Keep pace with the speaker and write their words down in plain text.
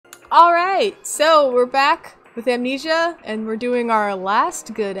Alright, so we're back with Amnesia, and we're doing our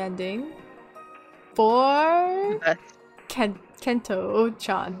last good ending for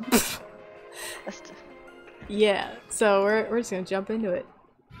Kento-chan. Yeah, so we're just gonna jump into it.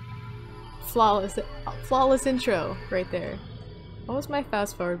 Flawless intro right there. What was my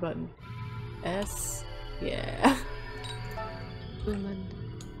fast forward button? S. Yeah.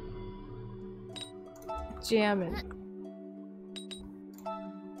 Jammin'.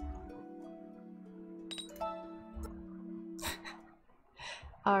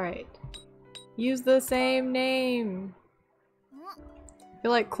 Alright. Use the same name. I feel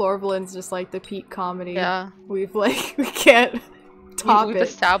like Chlorbelin's just like the peak comedy. Yeah. We can't top We've it.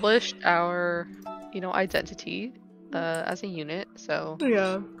 established our, identity as a unit, so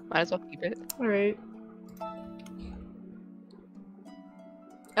Yeah. might as well keep it. Alright.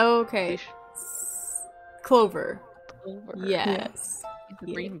 Okay. Clover. Clover. Yes. He's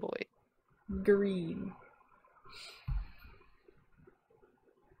a green boy. Green.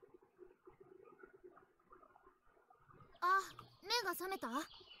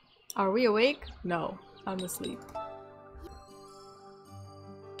 Are we awake? No, I'm asleep.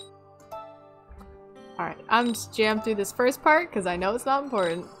 Alright, I'm just jammed through this first part because I know it's not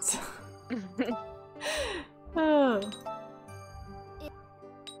important. Oh.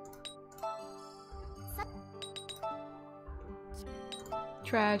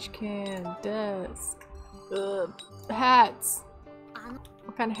 Trash can, desk, hats.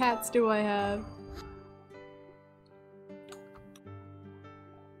 What kind of hats do I have?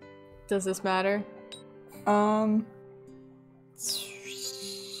 Does this matter?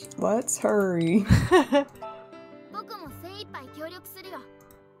 Let's hurry.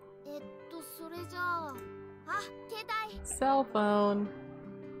 Cell phone.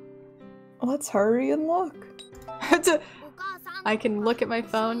 Let's hurry and look. I can look at my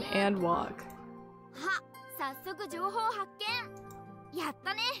phone and walk.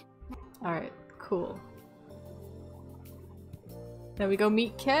 Alright, cool. Now we go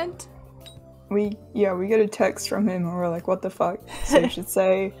meet Kent. We get a text from him and we're like, what the fuck? So you should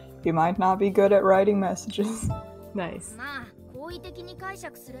say, you might not be good at writing messages. Nice.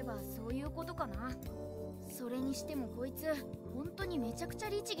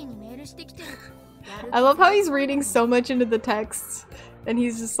 I love how he's reading so much into the text and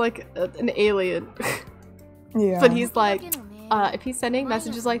he's just like an alien. Yeah. But he's like, if he's sending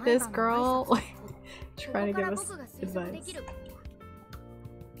messages like this, girl, like, trying to give us advice.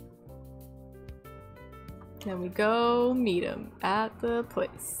 Can we go meet him at the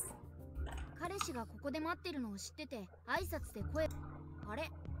place?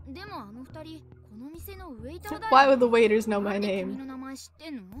 Why would the waiters know my name?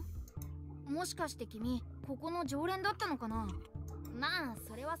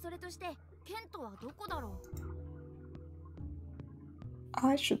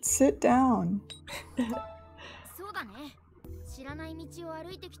 I should sit down.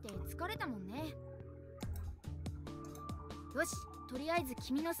 I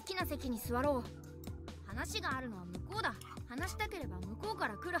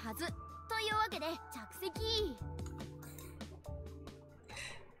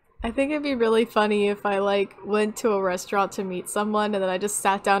think it'd be really funny if I like went to a restaurant to meet someone and then I just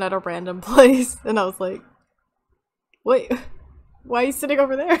sat down at a random place and I was like, wait, why are you sitting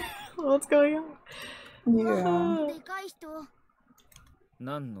over there? What's going on? Yeah.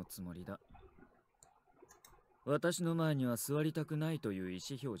 何のつもりだ? 私の前には座りたくないという意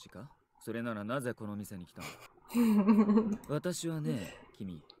思表示か? それならなぜこの店に来たの? 私はね、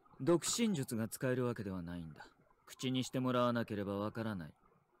君、読心術が使えるわけではないんだ。口にしてもらわなければわからない。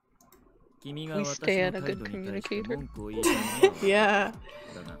君が私の態度に対して文句を言いたいのは、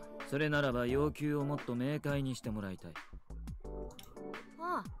だが、それならば要求をもっと明快にしてもらいたい。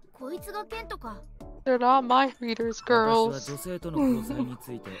ああ、こいつがケントか。They're not my readers, girls. 私は女性との交際に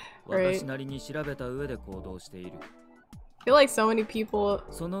ついて私なりに調べた上で行動している。I feel like so many people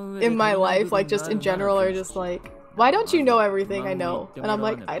in my life, like just in general, are just like, why don't you know everything I know? And I'm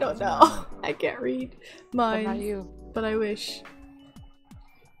like, I don't know. I can't read minds, but I wish.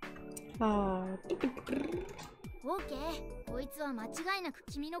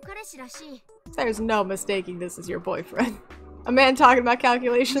 There's no mistaking this is your boyfriend. A man talking about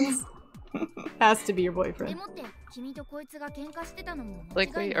calculations has to be your boyfriend.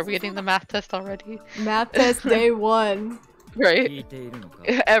 Like, wait, are we getting the math test already? Math test day 1. Right?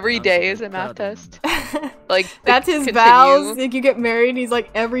 Every day is a math test. Like, that's his vows. Like, you get married and he's like,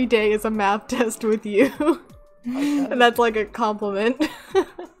 every day is a math test with you. And that's like a compliment.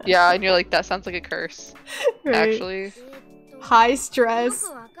 Yeah, and you're like, that sounds like a curse. Right. Actually. High stress,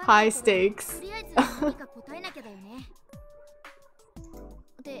 high stakes. とりあえず何か答えなきゃだよね。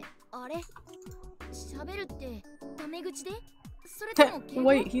で、あれ喋るってタメ口でそれとも敬語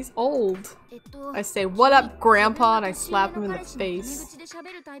Wait, he's old. I say, what up, grandpa, and I slap him in the タ face. メ口で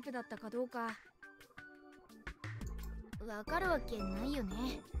喋るタイプだったかどうかわかるわけないよ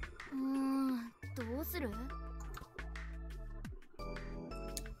ね。どうする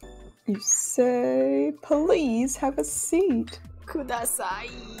You say, please have a seat. Kudasai.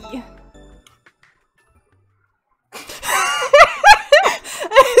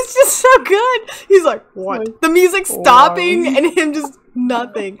 It's just so good. He's like, what? The music stopping and him just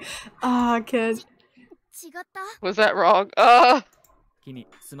nothing. Ah, kid. 違った Was that wrong? 君、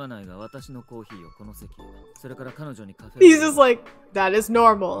すまないが私のコーヒーをこの席へ。それから彼女にカフェ。 He's just like, that is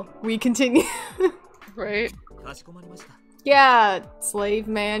normal. We continue. Right? かしこまりました。 Yeah, slave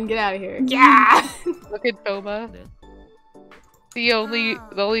man, get out of here. Yeah. Look at Toma. で、 The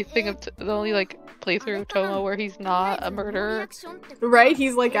only thing of the only like playthrough of Toma where he's not a murderer. Right?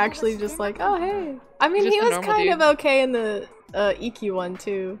 He's like actually just like, oh hey. I mean, He's he just a was normal kind dude. of okay in the Iki one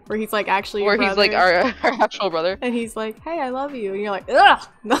too, where he's like actually your Where he's like brother, our actual brother. and he's like, hey, I love you, and you're like, ugh.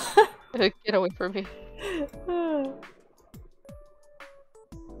 Get away from me.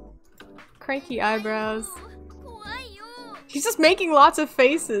 Cranky eyebrows. 怖いよ He's just making lots of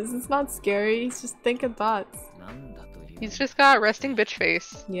faces. It's not scary. He's just thinking thoughts. なんだという。 He's just got a resting bitch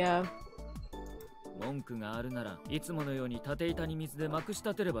face. Yeah. 文句があるならいつものように縦板に水でまくし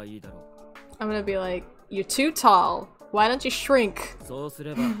立てればいいだろ I'm gonna be like, you're too tall. Why don't you shrink? う。そうす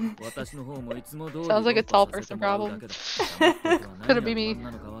れば私の方もいつも通り Sounds like a tall 論破させて person もらう problem. だけだ。黙ってては何 Could が it be me? 不安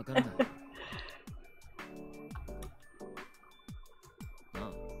なのかわからない。あ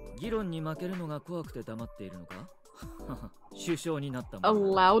あ、議論に負けるのが怖くて黙っているのか首相になった A も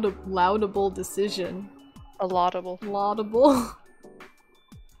んだ。 laudable decision. A laudable. Laudable?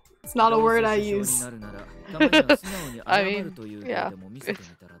 It's not a word I use. I mean, yeah.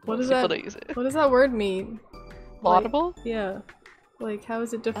 What does People that? don't use it. What does that word mean? Laudable? Yeah. Like, how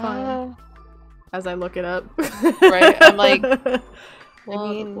is it defined? As I look it up. Right, I'm like, I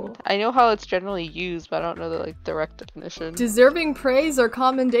Laudable. mean, I know how it's generally used, but I don't know the like direct definition. Deserving praise or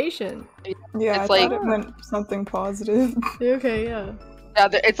commendation. Yeah, It's I like- thought it meant something positive. Okay, yeah. Yeah,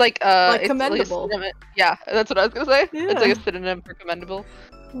 it's like it's commendable. Like a synonym- yeah, that's what I was gonna say. It's like Yeah. a synonym for commendable.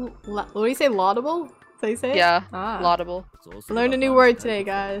 What do you say? Laudable? Is that you say? Yeah, Ah. laudable. Learned a new word today,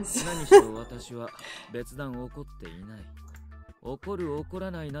 guys. 何しろ私は別段怒っていない。怒る怒ら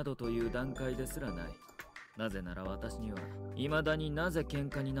ないなどという段階ですらない。なぜなら私には未だになぜ喧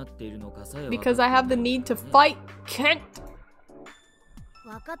嘩になっているのかさえ分かってい Because ない I have the need to fight Kent.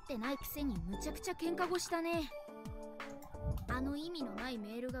 分かってないくせにむちゃくちゃ喧嘩腰だね。あの意味のないメ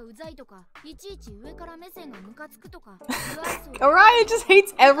ールがうざいとか、いちいち上から目線がムカつくとか。Orion just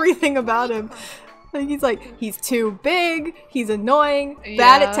hates everything about him. Like he's like, he's too big, he's annoying,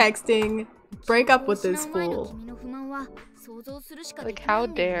 bad at Yeah. texting. Break up with this fool. 君の不満は想像するしかで Like きない how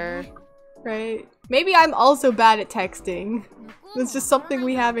んだよ dare? ね。 Right? Maybe I'm also bad at texting. 向こうも It's just something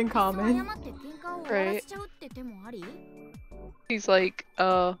we have in いっそ common. 謝って喧嘩を終わらせちゃうって手もあり He's like,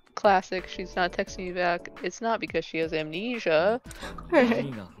 classic. She's not texting me back. It's not because she has amnesia. Right.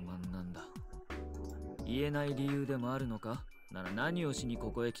 何が不満なんだ。言えない理由でもあるのか。なら何をしに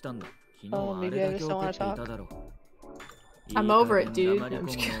ここへ来たんだ。昨日はあれだけ怒っていただろう。 I'm over it, いい dude. 加減 I'm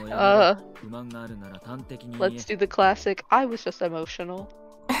just 黙り込む kidding. のをやめろ不満があるなら端的に言え Let's do the classic. I was just emotional.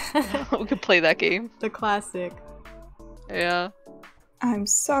 We could play that game. The classic. Yeah. I'm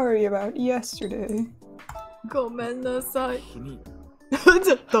sorry about yesterday. ごめんなさい。君 What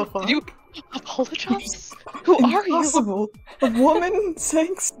the fuck? Did you apologize? Who are you? Impossible. A woman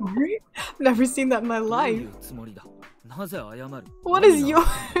saying sorry? Never seen that in my どう life. いうつもりだ。なぜ謝る。 What is 何が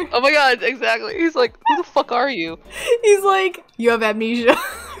your... Oh my god, exactly. He's like, who the fuck are you? He's like, you have amnesia.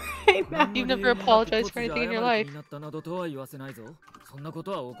 Right now. You've never apologized for anything in your life. になったなどとは言わせないぞ。そんなこ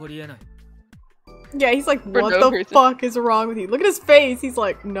とは起こり得ない。 Yeah, he's like, For what no the reason. fuck is wrong with you? Look at his face. He's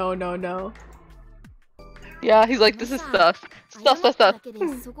like, no, no, no. Yeah, he's like, this is stuff. 謝 Stuff, った stuff, だ stuff. け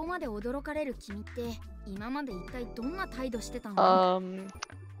でそこまで驚かれる君って今まで一体どんな態度してたの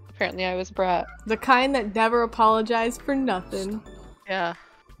Apparently I was a brat. The kind that never apologized for nothing. Yeah.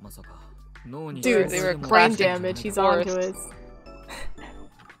 まさか脳に Dude, They were brain classic damage. He's onto forced. it.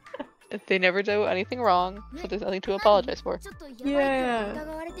 If they never do anything wrong, so there's nothing to apologize for. ちょっとやばい Yeah. と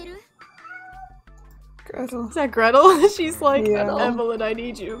疑われてる Gretel. Is that Gretel? She's like, Yeah. Evelyn, I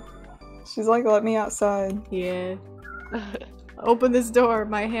need you. She's like, let me outside. Yeah. Open this door.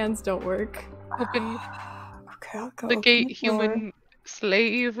 My hands don't work. Open Okay, I'll go. the open gate, the door. human.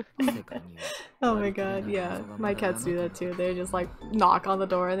 Slave. Oh my god, yeah. My cats do that too. They just like knock on the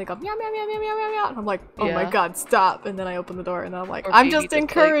door and they go meow meow meow meow meow meow meow. And I'm like, oh my Yeah. god, stop! And then I open the door and I'm like, Or I'm baby just just, like-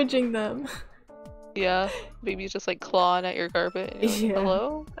 encouraging them. Yeah, baby's just like clawing at your carpet. And you're like, Yeah.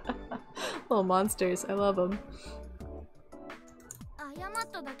 hello? Little monsters, I love them. 謝っ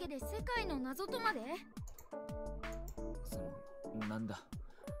ただけで世界の謎とまで？なんだ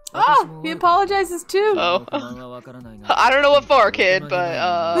Oh, he apologizes too. Oh. I don't know what for, kid,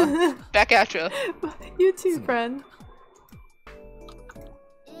 but back at you. You too, friend.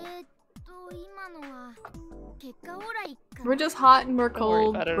 今のは結果オーライかな。 We're just hot and we're Don't worry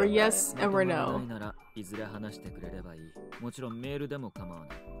cold. about it, We're okay? yes and we're no. ならいずれ話してくれればいい。もちろんメールでも構わ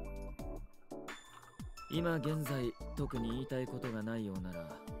ない。今現在特に言いたいことがないようなら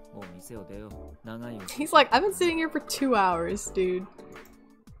もう店を出よう。長いよ。 He's like, I've been sitting here for 2 hours, dude.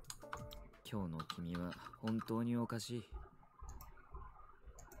 今日の君は本当におかしい。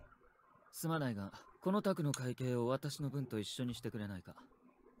すまないが、この宅の会計を私の分と一緒にしてくれないか。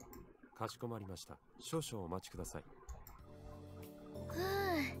かしこまりました。少々お待ちください。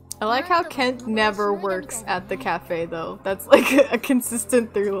 I like how Kent never works at the cafe though. That's like a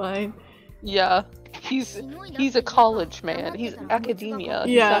consistent through line. Yeah, he's a college man. He's academia.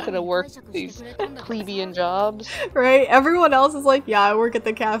 He's Yeah. not gonna work these plebeian jobs. Right? Everyone else is like, yeah, I work at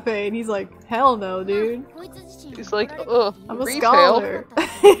the cafe. And he's like, hell no, dude. He's like, ugh, I'm a retail. scholar.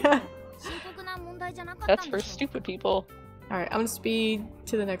 Yeah. That's for stupid people. Alright, I'm gonna speed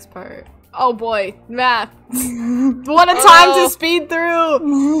to the next part. Oh boy, math. What a time to speed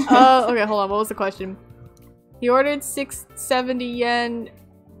through! Okay, hold on, what was the question? He ordered 670 yen.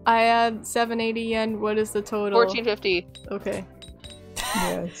 I had 780 yen. What is the total? 1450. Okay.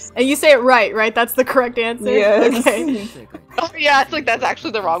 Yes. And you say it right? That's the correct answer? Yes. Okay. Oh yeah, it's like that's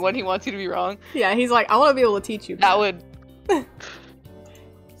actually the wrong one. He wants you to be wrong. Yeah, he's like, I want to be able to teach you. That math." would.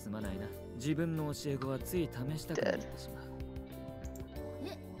 すまないな。自分の教え子はつい試したくなってしまう。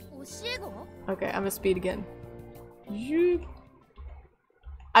教え子？ Okay, I'm gonna speed again. Zoop.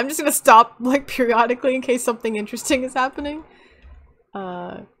 I'm just gonna stop like periodically in case something interesting is happening.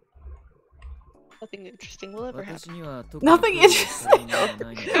 Nothing interesting will ever happen. 私には特に Nothing interesting. 興味が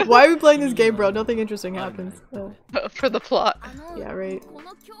ないので Why are we playing this game, bro? Nothing interesting happens. For the plot. Yeah, right. こ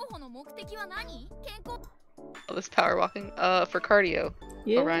の競歩の目的は何？健康。 All this power walking. For cardio.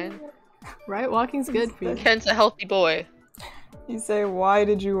 Yeah. Orion. Right, walking's good for you. Kent's a healthy boy. You say, why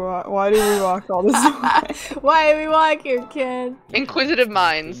did we walk all this way? Why are we walk here, Ken? Inquisitive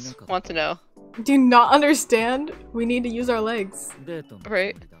minds want to know. Do you not understand? We need to use our legs. デートのつもり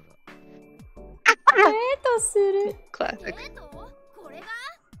Right. だが Classic. デート？これが？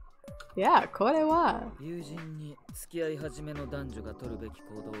 Yeah, これは。友人に付き合い始めの男女が取るべき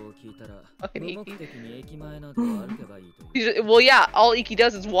行動を聞いたら Fucking 無 Iki. 目的に駅前などを歩けばいいという Well, yeah, all Iki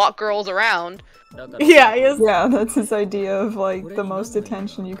does is walk girls around. だから Yeah, he is. Yeah, that's his idea of like the most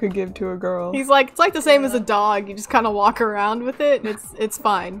attention you could give to a girl. He's like, it's like the same as a dog. You just kind of walk around with it, and it's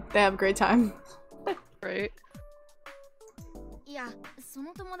fine. They have a great time. Right? いや、そ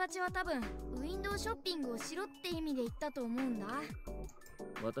の友達は多分ウィンドウショッピングをしろって意味で言ったと思うんだ。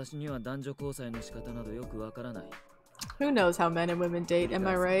私には男女交際の仕方などよくわからない Who knows how men and women date? Am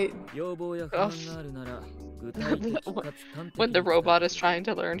I right? 要望や不安があるなら具体的かつ端的 When the に robot is trying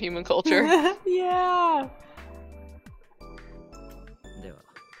to learn human culture. Yeah. では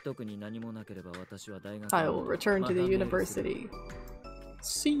特に何もなければ私は大学 I will return to the またメールする university.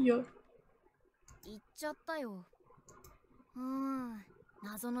 See ya. 行っちゃったよ。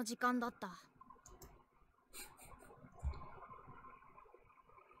謎の時間だった。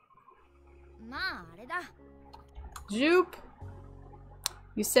まああれだ。 Joop.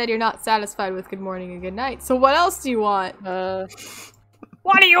 You said you're not satisfied with good morning and good night. So what else do you want?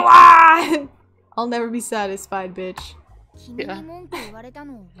 What do you want? I'll never be satisfied, bitch. 君に文句言われた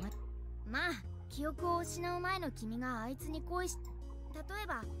のをまあ記憶を失う前の君があいつに恋し例え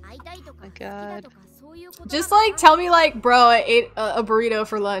ば会いたいとか好きだとかそういうこと Just like tell me like, bro, I ate a burrito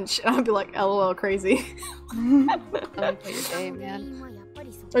for lunch, and I'll be like, lol, crazy. Hey, man.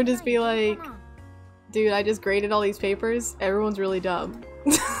 Or just be like, dude, I just graded all these papers. Everyone's really dumb.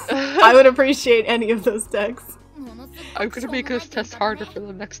 I would appreciate any of those texts. I'm gonna make this test harder for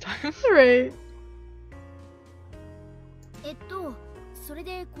them next time. Right. それ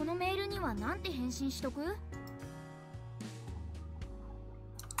でこのメールにはなんて返信しとく？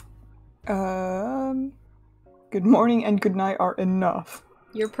 Good morning and good night are enough.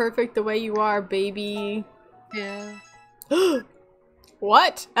 You're perfect the way you are, baby. Yeah.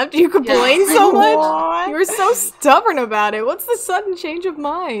 What? After you complain Yeah. so much? What? You were so stubborn about it. What's the sudden change of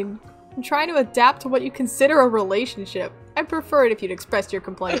mind? I'm trying to adapt to what you consider a relationship. I'd prefer it if you'd expressed your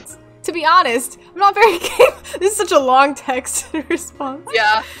complaints. To be honest, I'm not very This is such a long text response.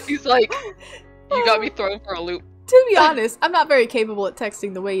 Yeah, he's like, you got me thrown for a loop. To be honest, I'm not very capable at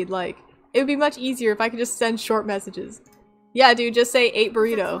texting the way you'd like. It would be much easier if I could just send short messages. Yeah, dude, just say 8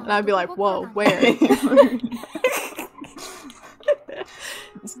 burrito, and I'd be like, whoa, where?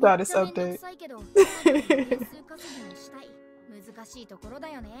 Status update.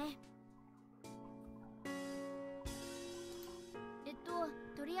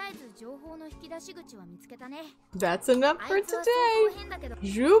 That's enough for today.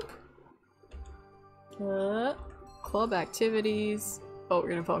 Zoop. Club activities. Oh, we're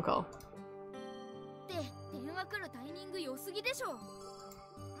gonna phone call.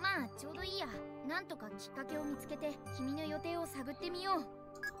 まあちょうどいいや。なんとかきっかけを見つけて君の予定を探ってみよう。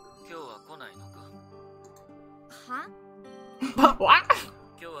今日は来ないのか。は？ What?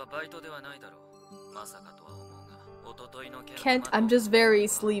 今日はバイトではないだろう。まさかとは思うが、一昨日の件。 Kent, I'm just very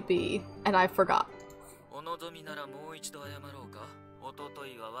sleepy, and I forgot. お望みならもう一度謝ろうか。一昨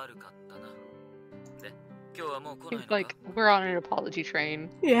日は悪かったな。で、今日はもう来ないの He's か。 like, we're on an apology train.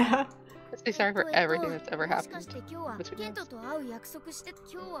 Yeah. Let's say sorry for everything that's ever もしか happened. して今日はケントと会う約束して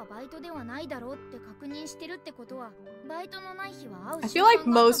今日はバイトではないだろうって確認してるってことはバイトのない日は会う I 習 feel like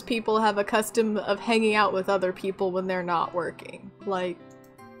慣があった most people have a custom of hanging out with other people when they're not working. Like,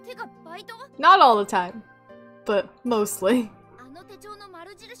 てかバイト not all the time, but mostly. あの手帳の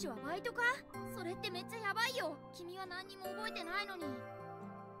丸印はバイトかそれってめっちゃやばいよ君は何にも覚えてないのに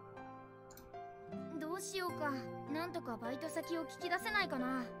どうしようかなんとかバイト先を聞き出せないか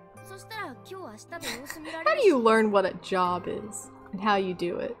なそしたら今日明日で様子見られ How る do you learn what a job is and how you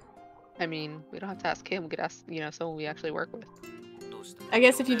do it? I mean, we don't have to ask him. We could ask, you know, someone we actually work with. I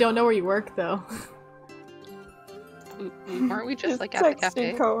guess if you don't know where you work, though. Aren't we just like at the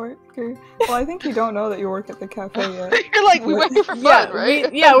Texting cafe? coworker. Well, I think you don't know that you work at the cafe yet. You're like, we went here for fun,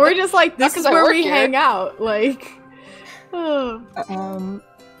 right? We're just like, Not this 'cause is I where work we here. hang out. Like, oh.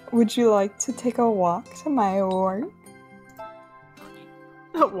 Would you like to take a walk to my work?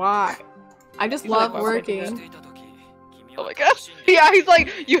 Why? I just He's love like, why would I do working. Oh my gosh. Yeah, he's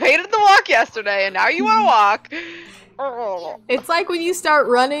like, you hated the walk yesterday, and now you want to walk. It's like when you start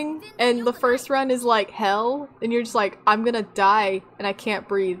running and the first run is like hell and you're just like, I'm gonna die and I can't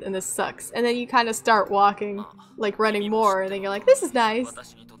breathe and this sucks. And then you kind of start walking, like running more, and then you're like, this is nice.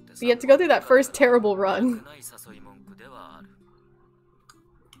 But you have to go through that first terrible run.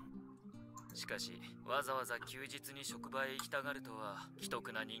 しかし、わざわざ休日に職場へ行きたがるとは奇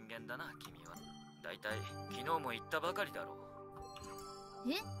特な人間だな、君は。だいたい昨日も言ったばかりだろ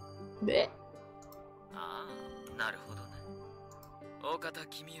う。え？ああ、なるほどね。大方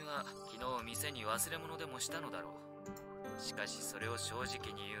君は昨日店に忘れ物でもしたのだろう。しかしそれを正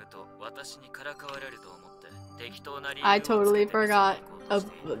直に言うと私にからかわれると思って適当な理由を I totally forgot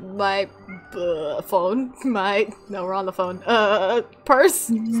my phone. No, we're on the phone. Purse.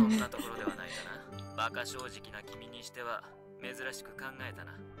 そんなところではないかな。バカ正直な君にしては珍しく考えた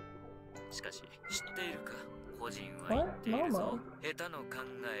な。しかし知っているか、個人は言っているぞ。下手の考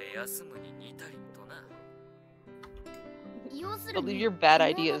え休むに似たりとな。But leave your bad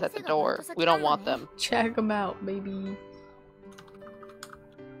ideas at the door. We don't want them. Check them out, baby.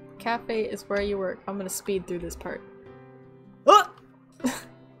 Cafe is where you work. I'm gonna speed through this part. Oh!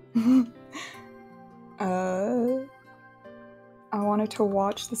 I wanted to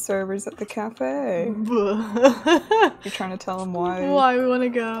watch the servers at the cafe. You're trying to tell them why? Why we want to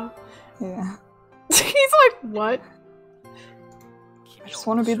go? Yeah. He's like, what? I just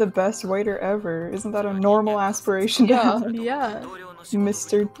want to be the best waiter ever. Isn't that a normal aspiration to have? Yeah.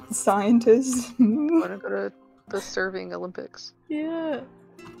 Mr. Scientist. I want to go to the serving Olympics. Yeah.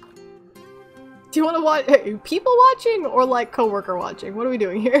 Do you want to watch people watching or like coworker watching? What are we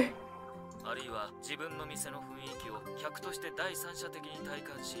doing here?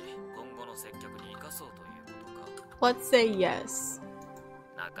 Let's say yes.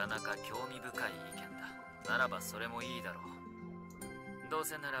 なかなか興味深い意見だ。ならばそれもいいだろう。どう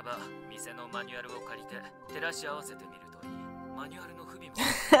せならば店のマニュアルを借りて照らし合わせてみるといい。マニュアルの不備も。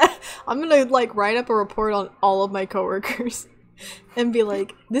I'm gonna like write up a report on all of my coworkers and be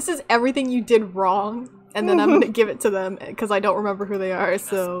like, this is everything you did wrong, and then I'm gonna give it to them because I don't remember who they are,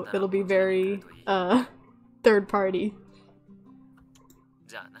 so it'll be very third party.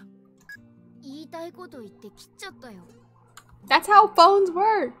 じゃあな。言いたいこと言って切っちゃったよ。 That's how phones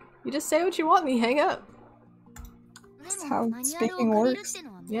work. You just say what you want and you hang up. That's how speaking works.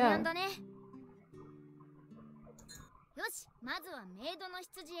 Yeah. よし、まずはメイドの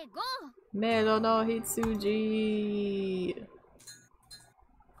羊へ GO! メイドの羊。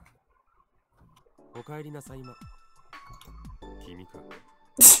お帰りなさいま。君か。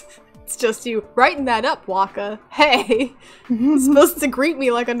 It's just you. Writing that up, Waka. Hey! You're supposed to greet me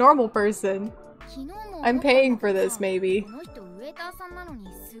like a normal person. I'm paying for this, maybe. この人ウェイターさんなのに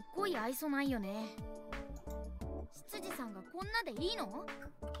すっごい愛想ないよね。執事さんがこんなでいいの？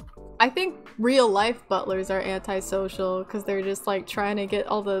 I think real life butlers are antisocial because they're just like trying to get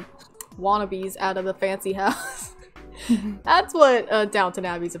all the wannabes out of the fancy house. That's what Downton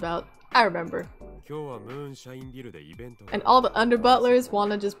Abbey's about. I remember. 今日はムーンシャインビルでイベントが。 And all the under butlers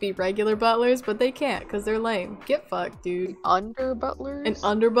want to just be regular butlers, but they can't because they're lame. Get fucked, dude. Under butlers? An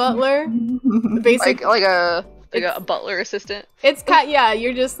under butler? Basically, like a butler assistant. it's yeah,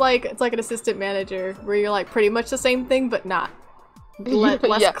 you're just like, it's like an assistant manager where you're like pretty much the same thing, but not. Less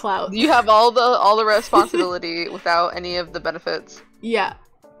Yeah. clout. You have all the responsibility without any of the benefits. Yeah.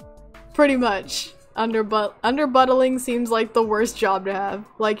 Pretty much. Underbuttling seems like the worst job to have.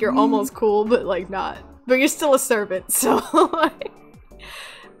 Like, you're almost cool, but like not. But you're still a servant, so like...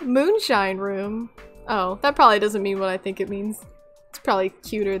 Moonshine room? Oh, that probably doesn't mean what I think it means. It's probably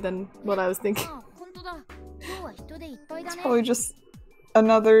cuter than what I was thinking. あ、本当だ。今日は人でいっぱいだね。 Probably just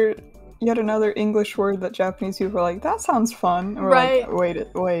yet another English word that Japanese people are like, that sounds fun. And we're Right.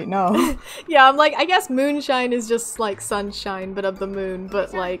 like, wait, no. Yeah, I'm like, I guess moonshine is just like sunshine, but of the moon.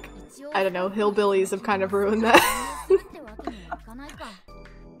 But like, I don't know, hillbillies have kind of ruined that.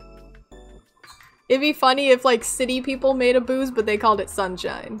 It'd be funny if like city people made a booze, but they called it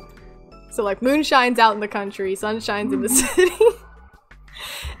sunshine. So like moonshine's out in the country, sunshine's in the city.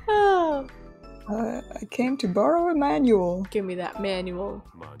 Oh, I came to borrow a manual. give me that manual.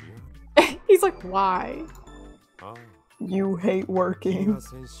 マニ He's like, why? ュアル。ああ。 You hate 君 working. は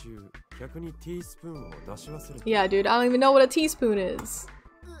先週客にティースプーンを出し忘れた。 Yeah, dude, I don't even know what a teaspoon is.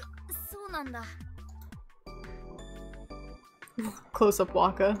 そうなんだ。 Close up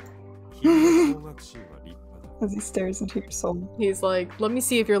Waka. 君の方角心は立派だ。 As he stares into your soul. He's like, let me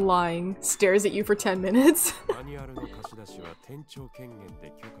see if you're lying. Stares at you for 10 minutes. マニュアルの貸し出しは店長権限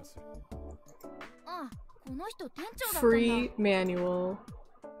で許可する。あ、この人店長だったんだ。 Free manual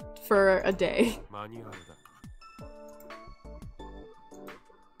for a day. マニュアルだ。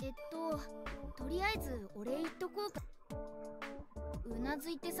とりあえずお礼言っとこうか。うな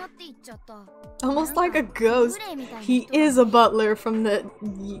ずいて去っていっちゃった。 Almost like a ghost. 幽霊みたいな He 人だ is a butler from the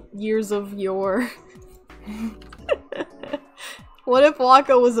years of yore. What if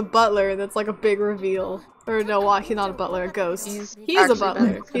Waka was a butler? That's like a big reveal. Or no, he's not a butler, a ghost. He's a actually butler.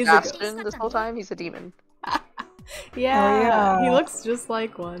 been He's a ghost. Sebastian this whole time. He's a demon. Yeah, he yeah. looks just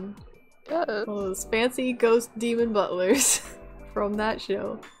like one. Yeah. One of those fancy ghost demon butlers from that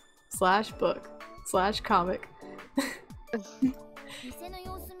show. Slash book. Slash comic. 店の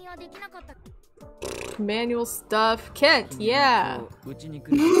様子見はできなかった。 Manual stuff. Kent, yeah. うちに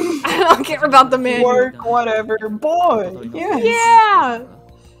来る I don't care about the manual. Work, whatever. Boy, yes. Yeah!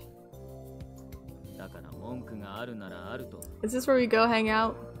 だから文句があるならあると Is this where we go hang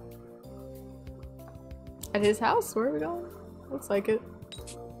out? At his house? Where are we going? Looks like it.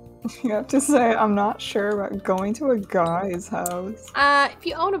 You have to say, I'm not sure about going to a guy's house. If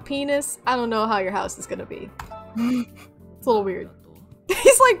you own a penis, I don't know how your house is gonna be. It's a little weird.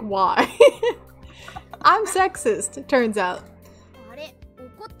 He's like, why? I'm sexist, it turns out. あれ、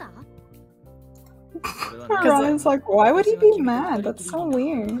怒った？ Ryan's like, why would he be mad? That's so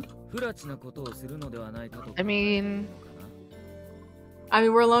weird. 不埒なことをするのではないかと I mean, I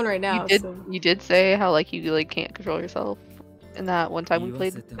mean, we're alone right now, so... you did say how like you like can't control yourself. In that one time we 言わ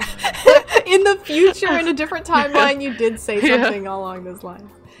played. せてもらえ In the future, in a different timeline, you did say Yeah. something along those lines.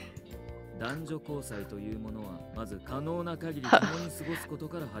 男女交際というものはまず可能な限り共に過ごすこと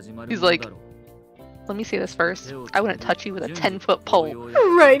から始まる He's もの like, だろう Let me say this first. I wouldn't touch you with a 10-foot pole.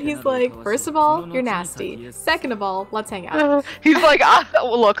 Right, he's like, first of all, you're nasty. Second of all, let's hang out. He's like,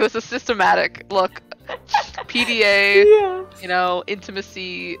 well, look, this is systematic. Look, PDA, Yeah. you know,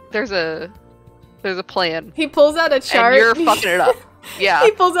 intimacy. There's a plan, He pulls out a chart. and you're fucking it up. Yeah. He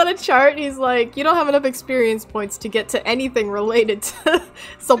pulls out a chart. He's like, you don't have enough experience points to get to anything related to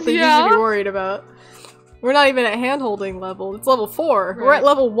something you should Yeah. be worried about. We're not even at hand-holding level. It's level 4. We're at Right.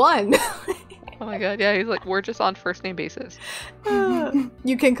 level 1. Oh my god, yeah. He's like, we're just on first name basis.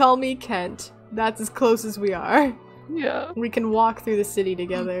 You can call me Kent. That's as close as we are. Yeah. We can walk through the city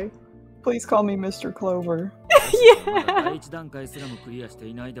together. Please call me Mr. Clover. まだ Yeah. 第一段階すらもクリアして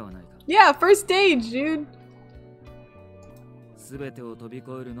いないではないか Yeah, first stage, dude. 全てを飛び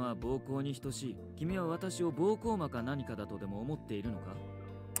越えるのは暴行に等しい君は私を暴行魔か何かだとでも思っているのか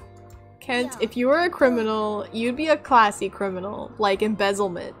Kent, if you were a criminal, you'd be a classy criminal. Like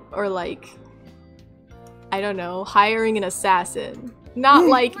embezzlement. Or like... I don't know, hiring an assassin. Not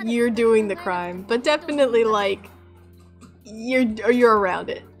like you're doing the crime, but definitely like... you're around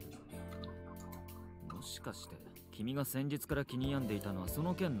it. もしかして君が先日から気に病んでいたのはそ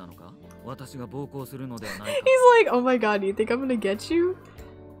の件なのか？私が暴行するのではないか。 He's like, oh my god, do you think I'm gonna get you?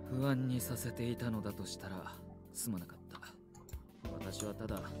 不安にさせていたのだとしたらすまなかった。私はた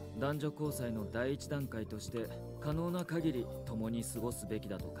だ男女交際の第一段階として可能な限り共に過ごすべき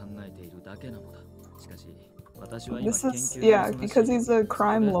だと考えているだけなのだ。しかし私は今 This is, yeah, because he's a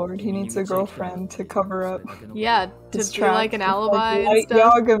crime lord, he needs a girlfriend to cover up Yeah, to his be tracks. like an It's alibi and light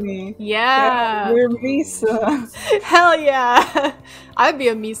stuff. Yagami. Yeah. We're Misa. Hell yeah. I'd be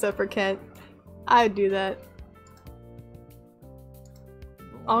a Misa for Kent. I'd do that.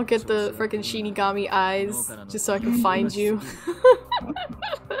 I'll get the freaking Shinigami eyes just so I can find you.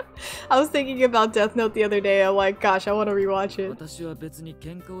 I was thinking about Death Note the other day. I'm like, gosh, I want to rewatch it. 私は別に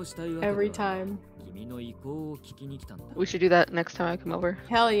喧嘩をしたいわけでは Every time. 君の意向を聞きに来たんだ。 We should do that next time I come over.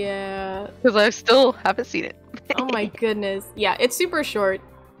 Hell yeah. Because I still haven't seen it. Oh my goodness. Yeah, it's super short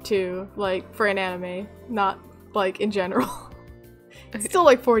too, like for an anime, not like in general. It's still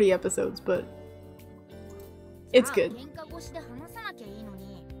like 40 episodes, but it's good. 喧嘩越しで話さなきゃいいの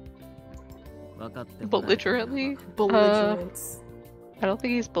に。分かってもらえたなら Belligerently? Belligerence. I don't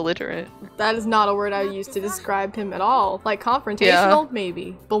think he's belligerent. That is not a word I would use to describe him at all. Like confrontational,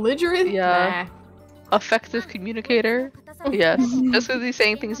 maybe. Belligerent? Yeah. Effective communicator? Yes. Just because he's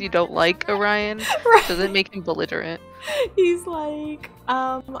saying things you don't like, Orion, Right. doesn't make him belligerent. He's like,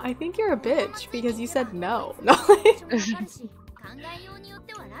 I think you're a bitch because you said no. No. 考えようによっ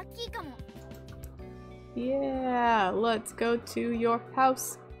てはラッキーかも。 Yeah, let's go to your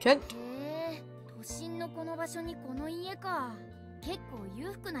house, Kent. へえ、都心のこの場所にこの家か。結構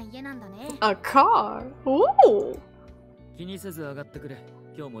裕福な家なんだね。 A car. Ooh. 気にせず上がってくれ。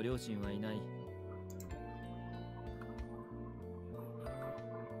今日も両親はいない。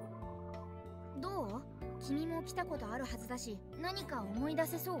どう？君も来たことあるはずだし、何か思い出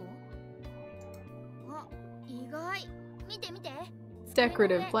せそう？あ、意外。見て見て。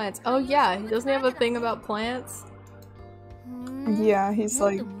 Decorative plants. Oh yeah, doesn't he have a thing about plants? Yeah, he's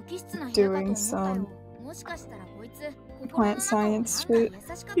like doing some plant science shit.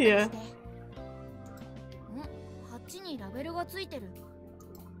 Yeah. あっちにラベルがついてる。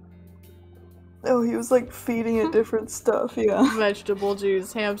 Oh, he was like feeding it different stuff, yeah. Vegetable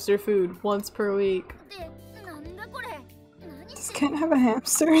juice, hamster food, once per week. で、なんだこれ？何 Just して can't have a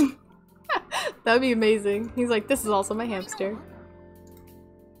hamster. That'd be amazing. He's like, this is also my hamster.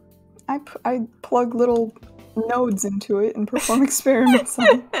 I plug little nodes into it and perform experiments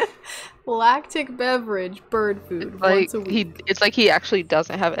on it. Lactic beverage, bird food, Like once a week. it's like he actually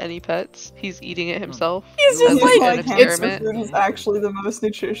doesn't have any pets. He's eating it himself. He's just As It's like, an hamster experiment. food is actually the most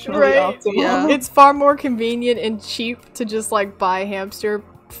nutritionally Right, optimal. yeah. It's far more convenient and cheap to just like buy hamster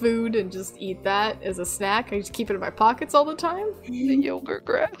food and just eat that as a snack. I just keep it in my pockets all the time. The yogurt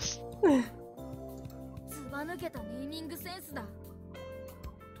grass. ずば抜けたネーミングセンスだ。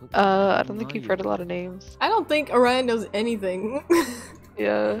 I don't think you've heard a lot of names. I don't think Orion knows anything.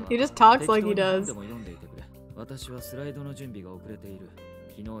 Yeah. He just talks like he does. 適当に本でも読んでいてくれ。私はスライドの準備が遅れている。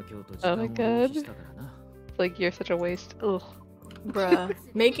昨日今日と時 Oh 間 my を浪 god. 費したからな。 Like you're such a waste. Ugh. Bruh.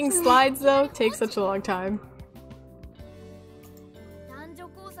 Making slides though takes such a long time. 男女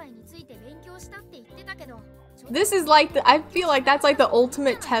交際について勉強したって言ってたけど。 This is like I feel like that's like the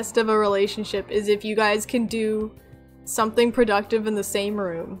ultimate test of a relationship is if you guys can do something productive in the same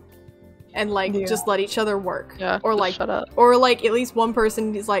room and like Yeah. just let each other work. Yeah. Or just like shut up. or like at least one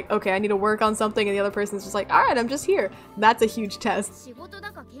person is like, okay, I need to work on something and the other person's just like, alright, I'm just here. That's a huge test. 仕事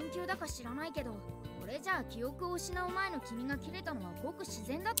だか研究だか知らないけど、これじゃあ記憶を失う前の君が切れたのはごく自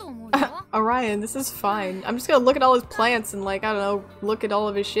然だと思うよ。 Orion, this is fine. I'm just gonna look at all his plants and like, I don't know, look at all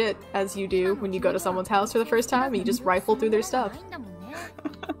of his shit as you do when you go to someone's house for the first time and you just rifle through their stuff.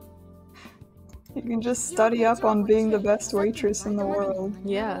 You can just study up on being the best waitress in the world.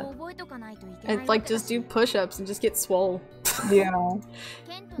 Yeah. And like just do push-ups and just get swole. Yeah.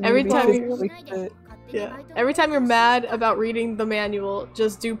 Every Be time physically fit. Yeah. Every time you're mad about reading the manual,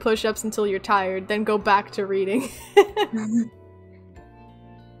 just do push-ups until you're tired, then go back to reading.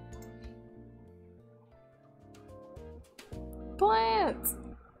 Plants!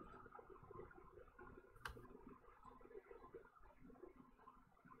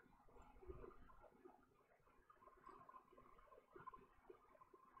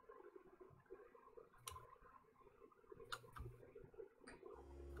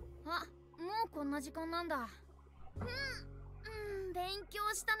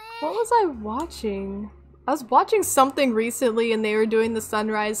 What was I watching? I was watching something recently and they were doing the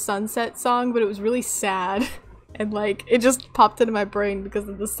sunrise sunset song, but it was really sad. And like, it just popped into my brain because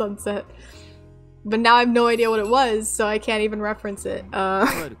of the sunset. but now I have no idea what it was, so I can't even reference it.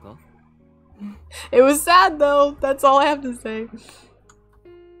 帰るか？ It was sad though. That's all I have to say.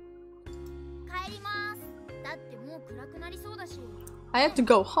 帰ります。だってもう暗くなりそうだし。 I have to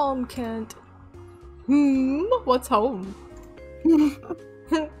go home, Kent. What's home?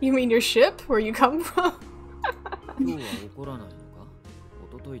 You mean your ship? Where you come from? 今日は怒らないのか？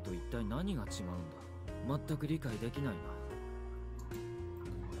一昨日と一体何が違うんだ？全く理解できないな。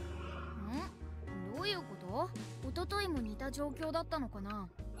どういうこと？一昨日も似た状況だったのかな？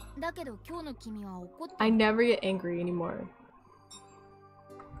だけど今日の君は怒って。 I never get angry anymore.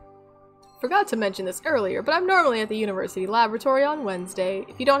 Forgot to mention this earlier, but I'm normally at the university laboratory on Wednesday.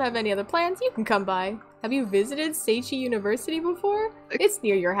 If you don't have any other plans, you can come by. Have you visited Seichi University before? It's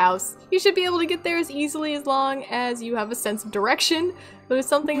near your house. You should be able to get there as easily as long as you have a sense of direction. But if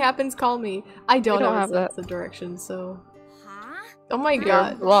something happens, call me. I don't have a sense of direction, so... Oh my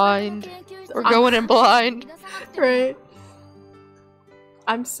god. Blind. We're going in blind. Right.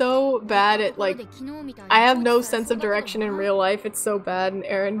 I'm so bad at, like, I have no sense of direction in real life. It's so bad, and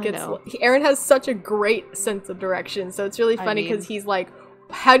Aaron Aaron has such a great sense of direction, so it's really funny because he's like,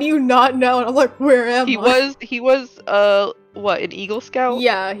 how do you not know? And I'm like, where am I? He was, what, an Eagle Scout?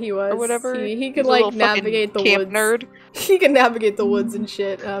 Yeah, he was. Or whatever? He could, like, navigate the camp woods. Nerd. He can navigate the woods and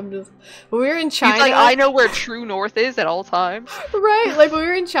shit. I'm just... When we were in China... He's like, I know where true north is at all times. Right? Like, when we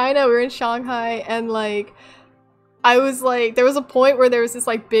were in China, we were in Shanghai, and, like... I was like, there was a point where there was this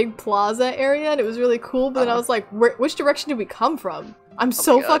like big plaza area and it was really cool, but then I was like, which direction did we come from? I'm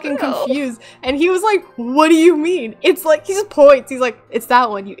so fucking confused. And he was like, what do you mean? It's like, he just points. He's like, it's that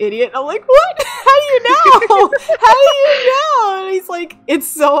one, you idiot. I'm like, what? How do you know? How do you know? And he's like, it's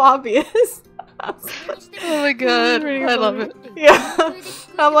so obvious. Oh my god, I love it. Yeah.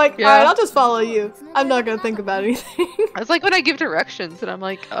 I'm like, alright, I'll just follow you. I'm not gonna think about anything. It's like when I give directions and I'm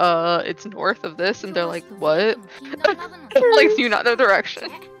like, it's north of this, and they're like, what? Like, do you not know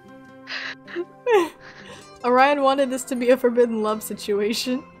direction? Orion wanted this to be a forbidden love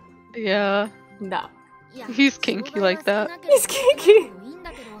situation. Yeah. No. He's kinky like that. He's kinky!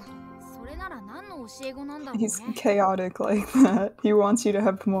 He's chaotic like that. He wants you to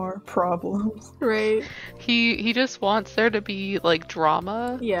have more problems. Right. He just wants there to be like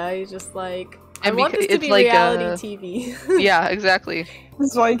drama. Yeah, he's just like, and I want this to be like reality TV. Yeah, exactly.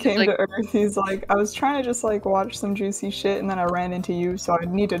 That's why he came to Earth. He's like, I was trying to just like watch some juicy shit and then I ran into you, so I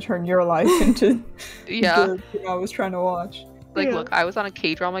need to turn your life into the thing I was trying to watch. Like, look, I was on a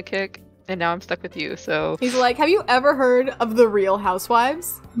K-drama kick and now I'm stuck with you, so... He's like, have you ever heard of the Real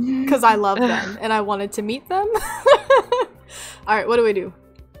Housewives? Because I love them, and I wanted to meet them. Alright, what do we do?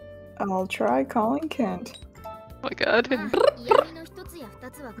 I'll try calling Kent. Oh my god.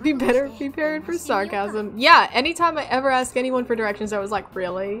 Be better prepared for sarcasm. Yeah, anytime I ever ask anyone for directions, I was like,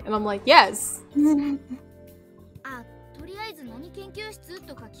 really? And I'm like, yes!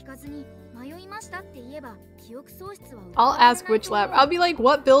 I'll ask which lab. I'll be like,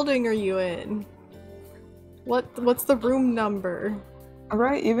 what building are you in? What's the room number?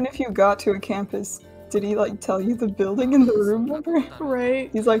 Alright, even if you got to a campus, did he like tell you the building and the room number? Right.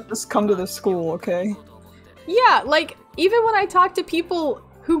 He's like, just come to the school, okay? Yeah, like, even when I talk to people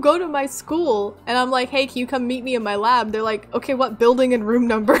who go to my school, and I'm like, hey, can you come meet me in my lab? They're like, okay, what building and room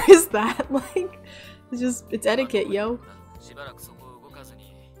number is that? Like, it's etiquette, yo.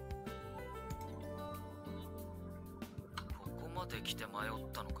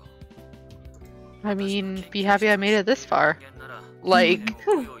 I mean, be happy I made it this far. Like...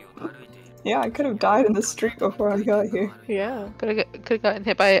 Yeah, I could have died in the street before I got here. Yeah. Could have gotten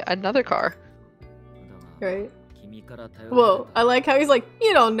hit by another car. Right. Whoa, I like how he's like,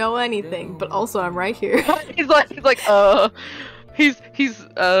 you don't know anything, but also I'm right here. he's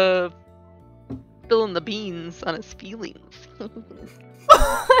spilling the beans on his feelings. You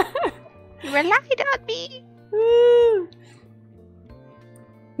relied on me!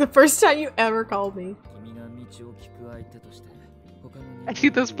 The first time you ever called me. I see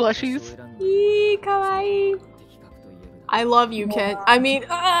those plushies. Eee, kawaii. I love you, Kent. I mean,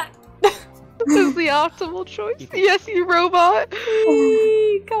 This is the optimal choice. Yes, you robot.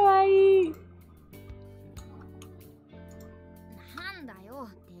 Eee, kawaii.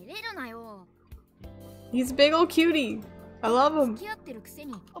 He's a big old cutie. I love him.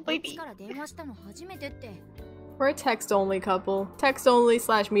 Oh, baby. We're a text-only couple. Text-only /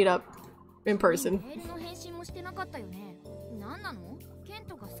 meetup in person.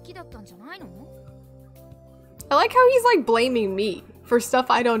 I like how he's like blaming me for stuff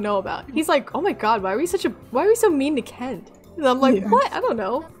I don't know about. He's like, oh my god, why are we so mean to Kent? And I'm like, what? I don't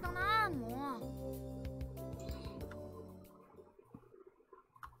know.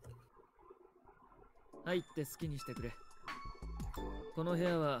 入って好きにしてくれ。この部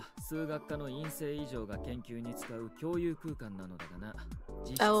屋は数学科の院生以上が研究に使う共有空間なのだがな。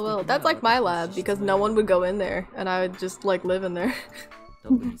LOL, that's like my lab because no one would go in there and I would just like live in there.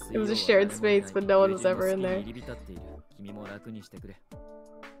 It was a shared space, but no one was ever in there. 君も楽にしてくれ。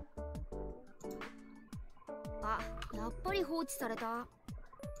あ、やっぱり放置された。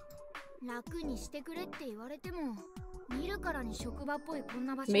楽にしてくれって言われても、見るからに職場っぽいこん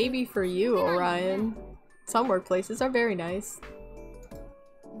な場所。Maybe for you, Orion. Some workplaces are very nice.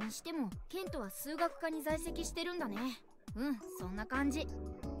 にしても、ケントは数学科に在籍してるんだね。うん、そんな感じ。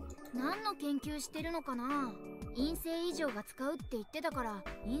何の研究してるのかな。陰性以上が使うって言ってたから、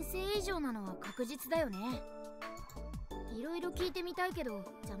陰性以上なのは確実だよね。いろいろ聞いてみたいけど、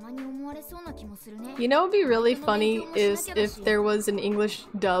邪魔に思われそうな気もするね。You know what would be really funny is if there was an English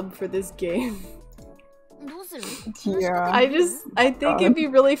dub for this game. どうする？ Yeah. I think it'd be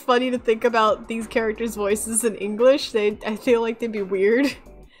really funny to think about these characters' voices in English. I feel like they'd be weird.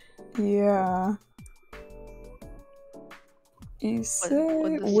 Yeah. You said,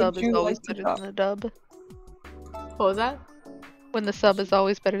 When the sub is always better than the dub. What was that? When the sub is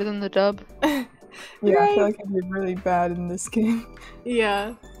always better than the dub. Yeah, Right. I feel like it'd be really bad in this game.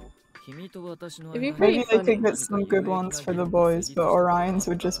 Yeah. It'd be pretty Maybe they funny. could get some good ones for the boys, but Orion's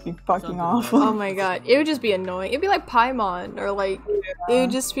would just be fucking awful. Oh my god, it would just be annoying. It'd be like Paimon, or like, it would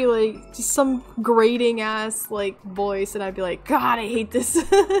just be like, just some grating ass, like, voice, and I'd be like, God, I hate this.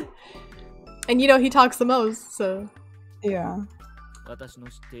 And you know, he talks the most, so. Yeah. It'd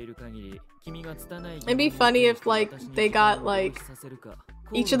be funny if, like, they got, like,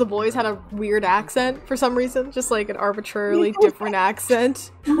 each of the boys had a weird accent for some reason, just like an arbitrarily different accent.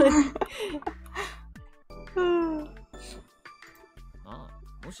 I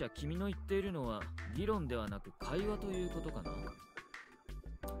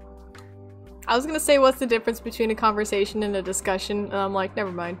was gonna say what's the difference between a conversation and a discussion, and I'm like,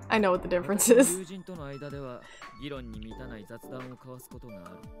 never mind, I know what the difference is.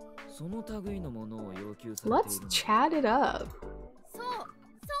 Let's chat it up.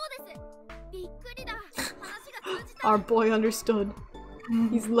 Our boy understood.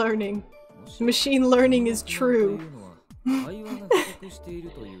 He's learning. Machine learning is true.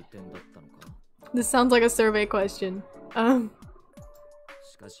 This sounds like a survey question.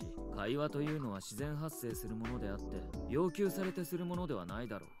 しかし、会話というのは自然発生するものであって、要求されてするものではない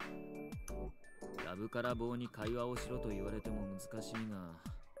だろう。やぶから棒に会話をしろと言われても難しいが、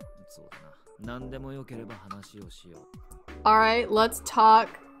そうだな。何でもよければ話をしよう。Alright, let's talk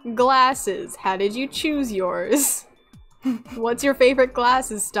glasses. How did you choose yours? What's your favorite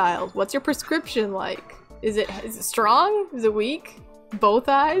glasses style? What's your prescription like? Is it strong? Is it weak? Both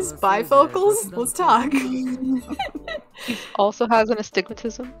eyes? Bifocals? Let's talk. He also has an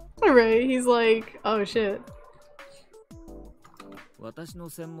astigmatism. Right, he's like, oh shit. 私の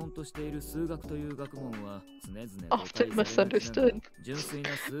専門としている数学という学問は常々 Often misunderstood. 純粋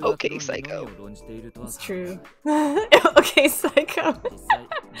な数学 Okay, 論 psycho. 理のみを論じているとは It's true. Okay, psycho.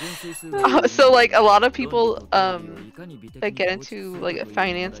 So like a lot of people that get into like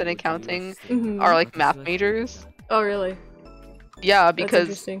finance and accounting are like math majors. Oh really? Yeah, because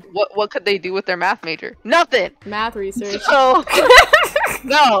interesting. what could they do with their math major? Nothing. Math research. So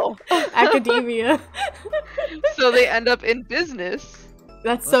no. Academia. So they end up in business.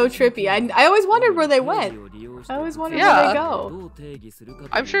 That's so trippy. I always wondered where they went. I always wondered where they go.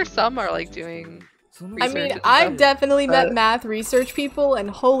 I'm sure some are like doing I mean, I've definitely met math research people, and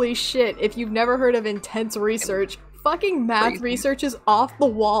holy shit, if you've never heard of intense research, fucking math Crazy. research is off the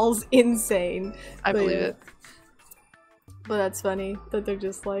walls insane. I believe it. But that's funny that they're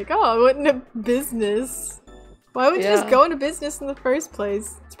just like, oh, I went into business. Why would you just Yeah. go into business in the first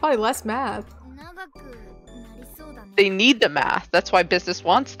place? It's probably less math. They need the math. That's why business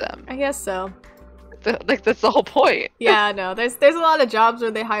wants them. I guess so. Like that's the whole point. Yeah, no, there's a lot of jobs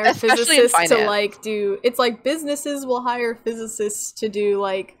where they hire Especially in physicists to finance. like do. It's like businesses will hire physicists to do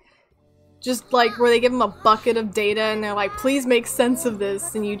like, just like where they give them a bucket of data and they're like, please make sense of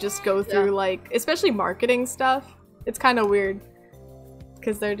this, and you just go through like, especially marketing stuff. It's kind of weird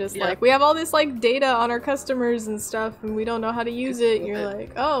because they're just like, we have all this like data on our customers and stuff, and we don't know how to use it. And you're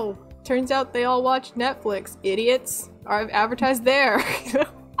like, oh, turns out they all watch Netflix. Idiots. I've advertised there.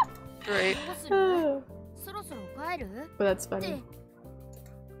 Right. But that's funny.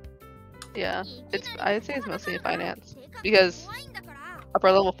 Yeah. I'd say it's mostly in finance because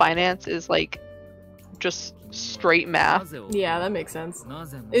upper level finance is like just straight math. Yeah, that makes sense.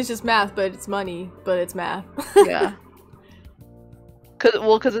 It's just math, but it's money, but it's math. Yeah.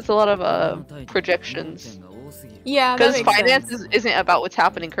 Cause it's a lot of projections Yeah, that Because makes finance sense. isn't about what's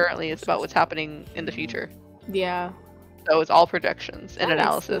happening currently, it's about what's happening in the future. Yeah. So it's all projections and That makes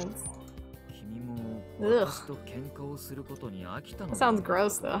analysis. sense. Ugh. That sounds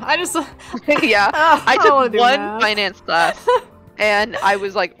gross though. I just Yeah. Ugh, I don't wanna took do one math. finance class and I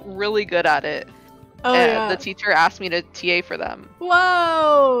was like really good at it. Oh And yeah. the teacher asked me to TA for them.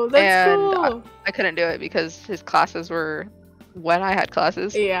 Whoa, that's And cool. I couldn't do it because his classes were when I had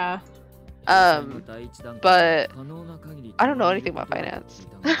classes. Yeah. But I don't know anything about finance.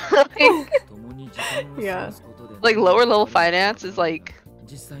 Yeah. Like lower level finance is like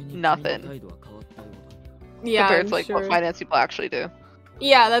nothing Yeah, compared I'm to like sure. what finance people actually do.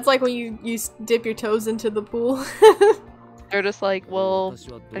 Yeah, that's like when you dip your toes into the pool. They're just like, well,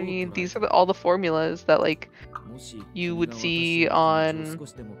 I mean, these are all the formulas that like you would see on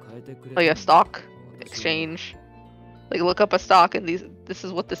like a stock exchange. Like look up a stock and this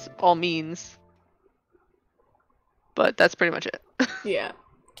is what this all means. But that's pretty much it. Yeah.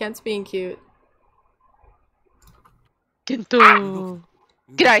 Kent's being cute. Gento.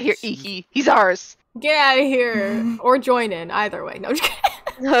 Get out of here, Iki. He's ours. Get out of here. Or join in. Either way. No, I'm just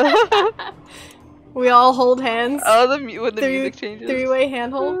kidding. We all hold hands. Oh, when the music changes. Three-way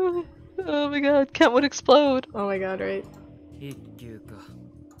hand hold. Oh my god, Kent would explode. Oh my god, right.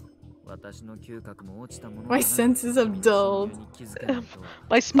 My senses have dulled.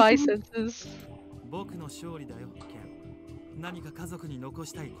 My spy senses.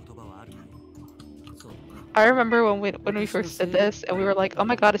 I remember when we first did this and we were like, oh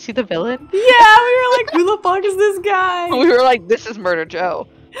my god, is he the villain? Yeah, we were like, who the fuck is this guy? We were like, this is Murder Joe.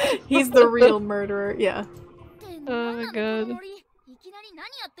 He's the real murderer, yeah. Oh my god.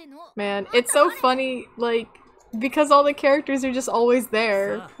 Man, it's so funny, like, because all the characters are just always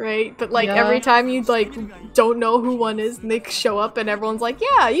there, right? But like every time you like don't know who one is and they show up and everyone's like,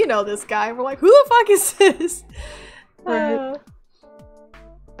 yeah, you know this guy. And we're like, who the fuck is this? Right.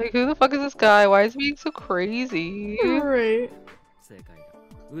 Like, who the fuck is this guy? Why is he being so crazy? Right.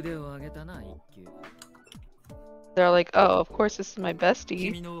 They're like, oh, of course this is my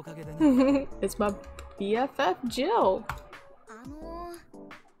bestie. It's my BFF Jill.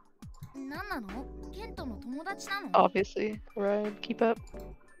 Obviously, right? Keep up.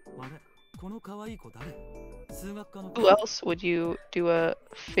 Who else would you do a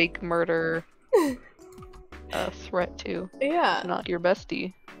fake murder threat to? Yeah. Not your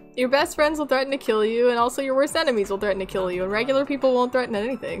bestie. Your best friends will threaten to kill you, and also your worst enemies will threaten to kill you, and regular people won't threaten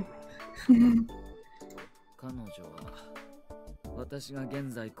anything.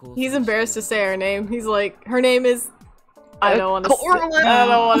 He's embarrassed to say her name. He's like, her name is... I don't want to say it. I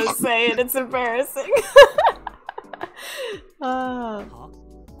don't want to say it. It's embarrassing.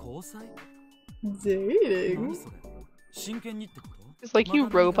 Dating? It's like, you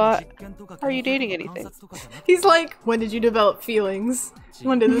robot. Are you dating anything? He's like, when did you develop feelings?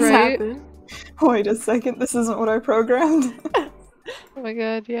 When did this happen? Wait a second, this isn't what I programmed. Oh my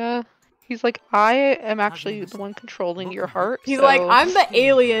god, yeah. He's like, I am actually the one controlling your heart. He's so... like, I'm the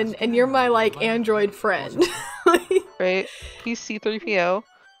alien and you're my like android friend. Right? He's C-3PO.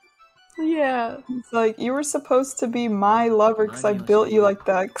 Yeah. It's like, you were supposed to be my lover because I built you like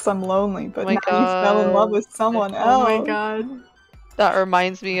that because I'm lonely, but now God. you fell in love with someone else. Oh my god. That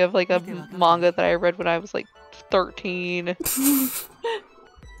reminds me of like a manga that I read when I was like 13.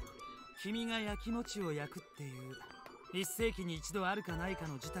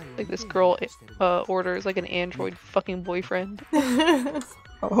 Like this girl orders like an android fucking boyfriend.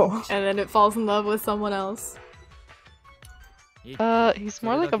 Oh. And then it falls in love with someone else. He's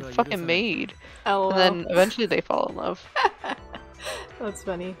more like a fucking maid. LOL. And then eventually they fall in love. That's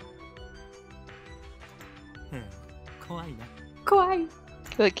funny. Kawaii.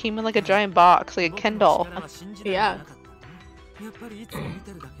 He like came in like a giant box, like a Ken doll. Yeah.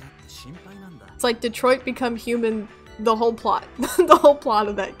 It's like Detroit Become Human, the whole plot. The whole plot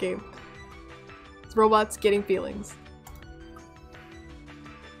of that game. It's robots getting feelings.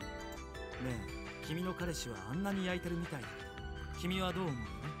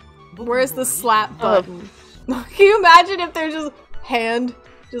 Where's the slap button? Can you imagine if there's just hand,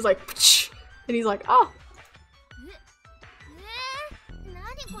 just like, and he's like, oh.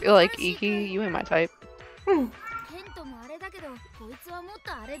 You're like, Iki, you ain't my type.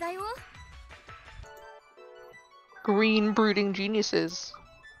 Green brooding geniuses.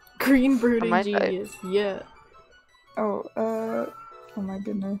 Green brooding my genius, yeah. Oh, oh my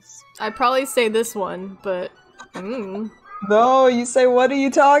goodness. I'd probably say this one, but... No, you say, what are you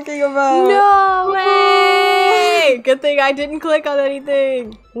talking about? No way! Good thing I didn't click on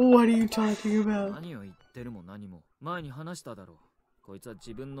anything. What are you talking about? I'm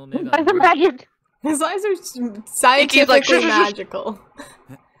the magic! His eyes are scientifically magical.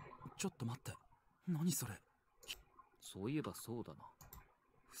 ちょっと待って。何それ。そういえばそうだな。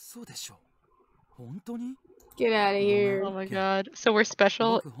嘘でしょ。本当に? Get out of here. Oh my god. So we're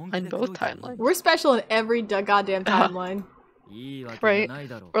special on both timelines. We're special in every goddamn timeline. Right.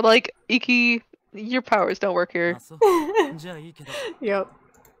 We're like, Iki, your powers don't work here. Yep.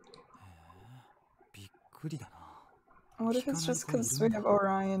 What if it's just because we have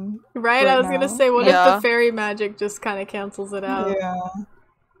Orion? Right, I was gonna say, what if the fairy magic just kind of cancels it out? Yeah.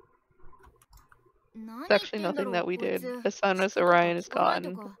 It's actually nothing that we did. As soon as Orion is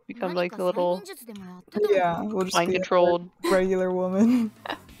gone, become like a little we'll just mind controlled regular woman.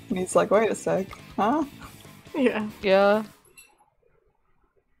 And he's like, wait a sec, huh? Yeah. Yeah.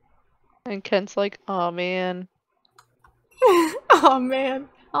 And Kent's like, oh man. Oh man.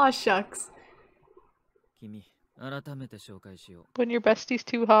 Aw shucks. When your bestie's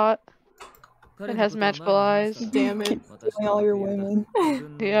too hot and has magical eyes. Damn it. All your women.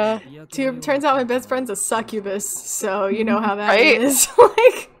 Yeah. Turns out my best friend's a succubus, so you know how that is.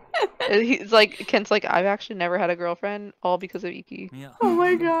 Like he's like, Kent's like, I've actually never had a girlfriend, all because of Iki. Oh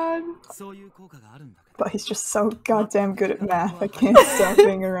my god. But he's just so goddamn good at math, I can't stop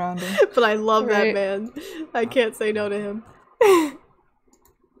being around him. But I love that man. I can't say no to him.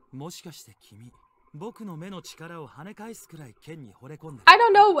 I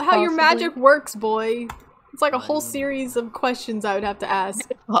don't know how your magic works, boy. It's like a whole series of questions I would have to ask.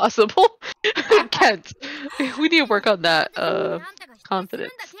 Possible? Kent, we need to work on that,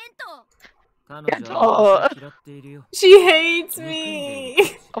 confidence. Oh. She hates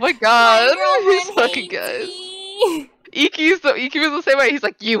me! Oh my god, these fucking guys. Iki was the same way, he's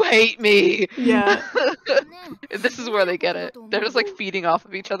like, you hate me! Yeah. This is where they get it. They're just like feeding off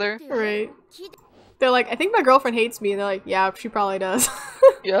of each other. Right. They're like, I think my girlfriend hates me. And they're like, yeah, she probably does.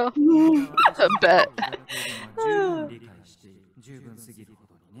 Yeah. I bet.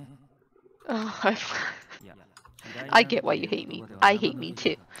 I get why you hate me. I hate me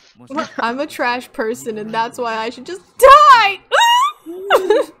too. I'm a trash person and that's why I should just die!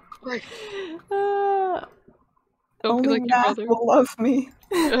 Only like math will love me.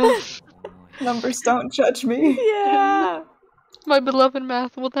 Numbers don't judge me. Yeah. My beloved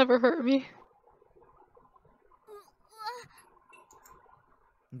math will never hurt me.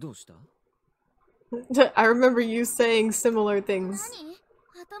 I remember you saying similar things.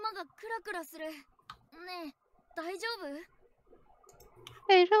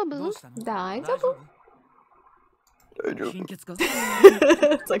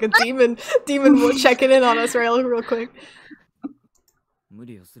 It's like a demon checking in on us real quick.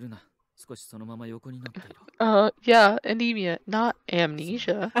 Yeah, anemia, not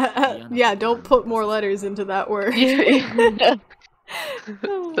amnesia. Yeah, don't put more letters into that word. Yeah.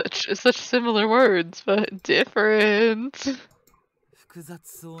 Such similar words, but different.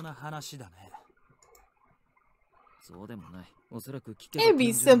 It'd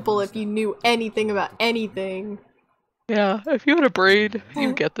be simple if you knew anything about anything. Yeah, if you had a brain,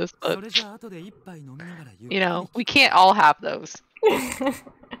 you get this much. You know, we can't all have those.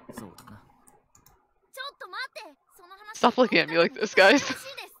 Stop looking at me like this, guys.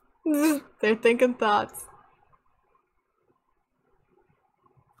 They're thinking thoughts.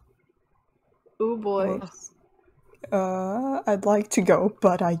 Ooh boy. I'd like to go,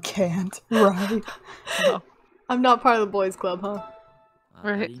 but I can't. Right. No. I'm not part of the boys club, huh?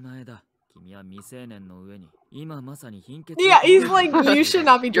 Right. Yeah, he's like, you should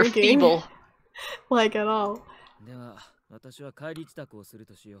not be You're drinking. feeble. Like at all.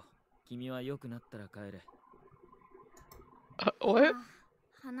 What?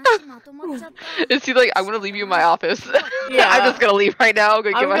 Is he like, I'm gonna leave you in my office? Yeah. I'm just gonna leave right now. I'm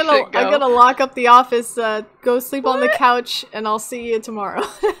gonna lock up the office, go sleep on the couch, and I'll see you tomorrow.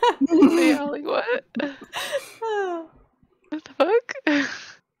 Yeah, like what? What the fuck?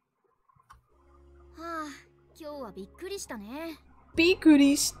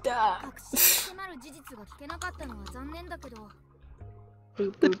 Bikurishita.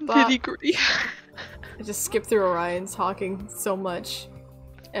 The nitty-gritty. I just skipped through Orion's talking so much.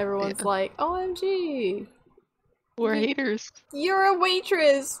 Everyone's like, OMG! We're haters. You're a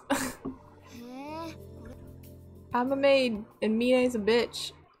waitress! I'm a maid, and Mine's a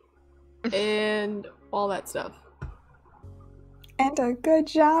bitch. And all that stuff. And a good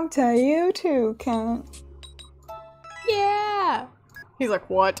job to you too, Kent. Yeah! He's like,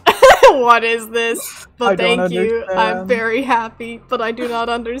 what? What is this? But thank you. I'm very happy, but I do not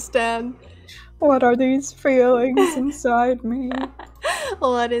understand. What are these feelings inside me?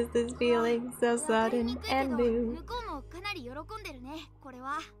 What is this feeling so sudden and new?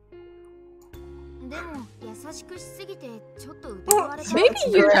 Maybe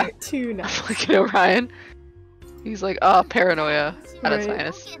you're too nice. Look at Orion. He's like, paranoia at its Right.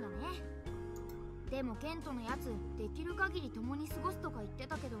 finest. でもケントのやつできる限り共に過ごすとか言って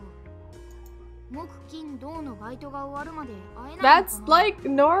たけど木金土のバイトが終わるまで会えないの That's かな like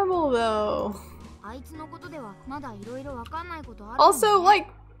normal though. あいつのことではまだいろいろわかんないことある Also, like,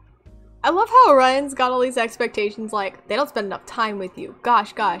 I love how Orion's got all these expectations, like, they don't spend enough time with you.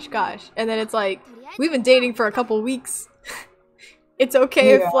 Gosh, gosh, gosh. And then it's like, we've been dating for a couple weeks. It's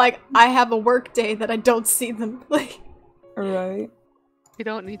okay if, like, I have a work day that I don't see them. Like, Right. We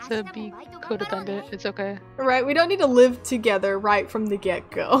don't need to be codependent. It's okay. right? We don't need to live together right from the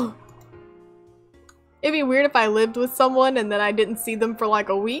get-go. It'd be weird if I lived with someone and then I didn't see them for like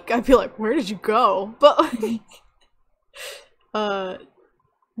a week. I'd be like, where did you go? But like,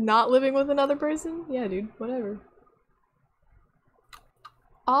 not living with another person? Yeah, dude, whatever.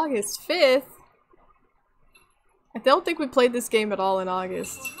 August 5th? I don't think we played this game at all in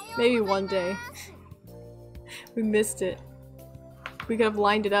August. Maybe one day. We missed it. We could have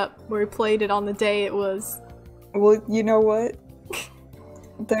lined it up where we played it on the day it was. Well, you know what?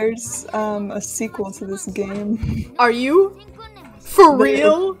 There's a sequel to this game. Are you? For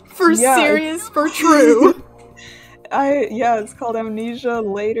real? For Yeah, serious? For true? Yeah, it's called Amnesia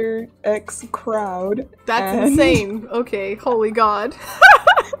Later X Crowd. That's and insane. Okay, holy god.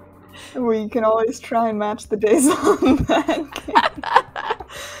 We can always try and match the days on that game.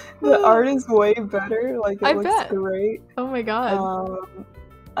 The art is way better, like it I looks bet. great. Oh my god.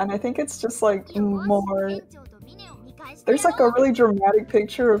 And I think it's just like more. There's like a really dramatic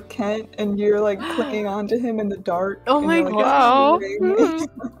picture of Kent, and you're like clinging onto him in the dark. Oh and my you're, like, Wow. screaming.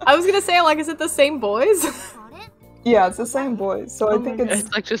 I was gonna say, like, is it the same boys? Yeah, it's the same boys. So Oh I think my it's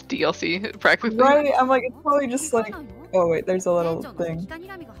It's like just DLC, practically. right. I'm like, it's probably just like. Oh wait, there's a little thing.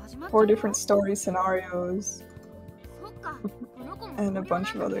 4 different story scenarios and a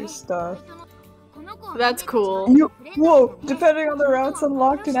bunch of other stuff. That's cool. Whoa! Depending on the routes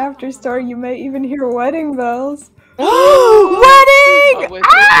unlocked in After Story, you may even hear wedding bells. Wedding! Oh, wait,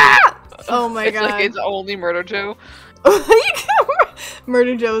 Oh my it's god. like it's only Murder Joe.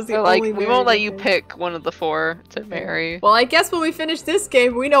 Murder Joe is the They're like, only we won't let you married pick one of the 4 to marry. Well, I guess when we finish this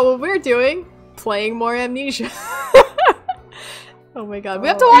game, we know what we're doing. Playing more Amnesia. Oh my god. We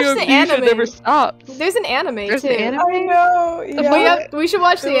have to watch the Amnesia anime. never stops. There's an anime There's too. an anime? I know. Yeah. We should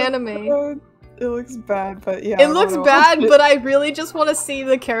watch the anime. It looks bad, but yeah. It looks bad, but I really just want to see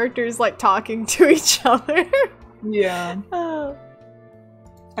the characters like talking to each other. Yeah. I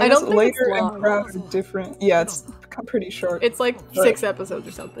don't think later it's long. and Crowd are different. Yeah, it's pretty short. It's like 6 episodes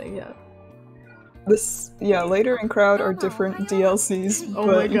or something, yeah. Later and Crowd are different DLCs, Oh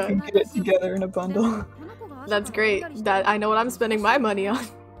but my you god. can get it together in a bundle. That's great. That I know what I'm spending my money on.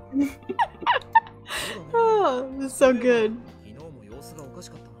 Oh, this is so good.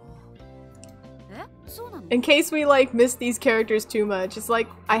 In case we like miss these characters too much, it's like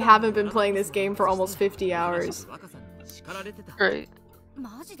I haven't been playing this game for almost 50 hours. Great.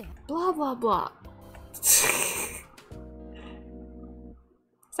 Blah blah blah. Is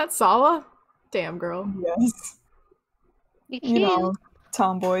that Sawa? Damn girl. Yes. You know,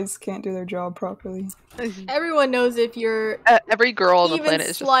 tomboys can't do their job properly. Everyone knows if you're Every girl on the even planet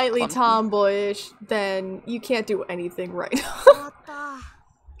is just slightly clumsy. tomboyish, then you can't do anything right.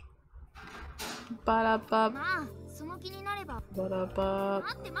 Ba-da-ba, まあその気になれば ba-da-ba.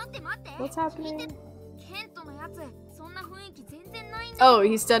 待って待って待って What's happening? ケントのやつそんな雰囲気全然ないんだ Oh,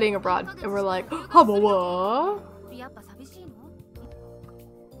 he's studying abroad, and we're like, what? やっぱ寂しいの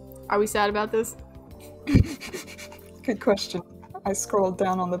Are we sad about this? Good question. I scrolled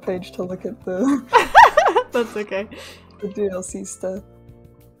down on the page to look at the That's okay. the DLC stuff.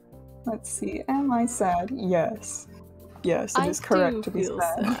 Let's see. Am I sad? Yes. Yes, it I is correct do to be feel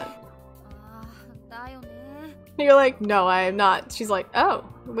sad. あーだよね You're like, no, I am not. She's like, oh,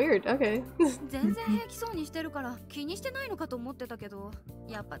 weird, okay. 全然平気そうにしてるから気にしてないのかと思ってたけど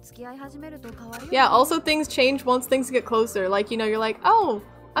やっぱ付き合い始めると変わるよね Yeah, also things change once things get closer. Like, you know, you're like, oh,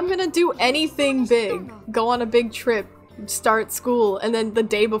 I'm gonna do anything big. Go on a big trip, start school, and then the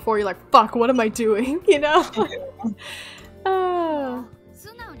day before you're like, fuck, what am I doing? You know? Ah.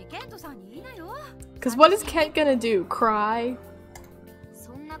 素直にケントさんに言いなよ Cause what is Kent gonna do? Cry?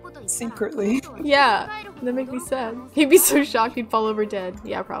 そんなこと言ったら Secretly. Yeah, that make me sad. He'd be so shocked he'd fall over dead.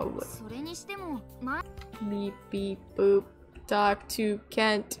 Yeah, probably. それにしてもま Beep beep boop. Talk to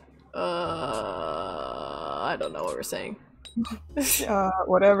Kent. I don't know what we're saying.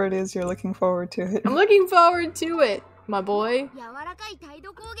 Whatever it is, you're looking forward to it. I'm looking forward to it, my boy. 柔らかい態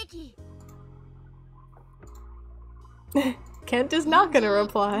度攻撃 Kent is not gonna ない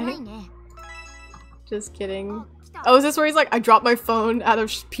reply. ね Just kidding. Oh, is this where he's like, I dropped my phone out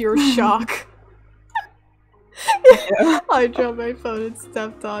of pure shock? Yeah. I dropped my phone and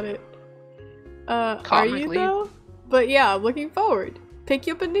stepped on it. Are you Comically. though? But yeah, I'm looking forward. Pick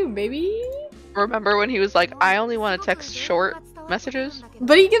you up anew, maybe? Remember when he was like, I only want to text short messages?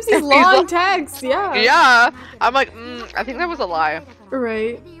 But he gives these He's long like- texts, yeah. Yeah! I'm like, I think that was a lie.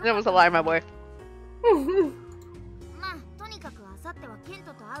 Right. That was a lie, my boy. まあとにかく明後日はケン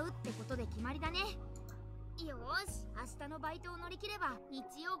トと会うってことで決まりだね。よーし、明日のバイトを乗り切れば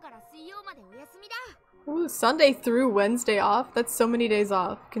日曜から水曜までお休みだ。 Ooh, Sunday through Wednesday off? That's so many days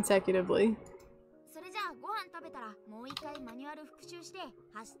off consecutively. それじゃあご飯食べたらもう一回マニュアル復習して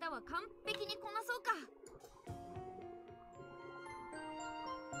明日は完璧にこなそうか。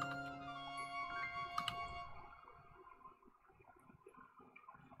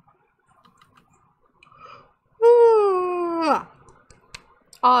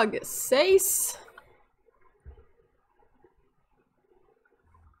 August 6th.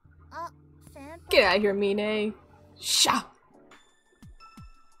 あ、先輩。 Get out of here, Mine. Sha.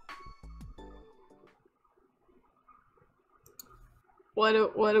 What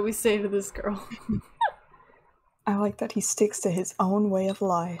do we say to this girl? I like that he sticks to his own way of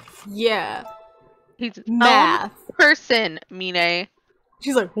life. Yeah. He's his Math. own person, Mine.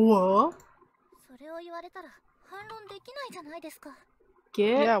 She's like, what? それを言われたら反論できないじゃないですか。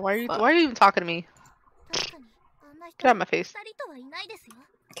 Get Yeah, why fucked. are you even talking to me? 確かにあんな Get 人 out of my face. 二人とはいないですよ。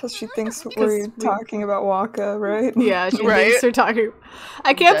 Because she thinks we're talking about Waka, right? Yeah, she Right? thinks they're talking.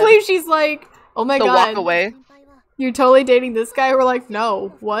 I can't Dead. believe she's like, oh my So god, walk away. 先輩は you're totally dating this guy? We're like,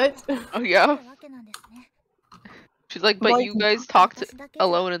 no, what? Oh yeah. わけなんですね。 She's like, but Like- you guys talked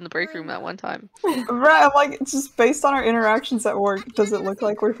alone in the break room that one time. Right, I'm like, just based on our interactions at work, does it look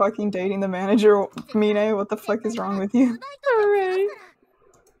like we're fucking dating the manager? Mine, what the fuck is wrong with you? Alright.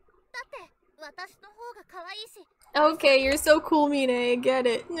 だって私の方が可愛いし。 Okay, you're so cool, Mine. I get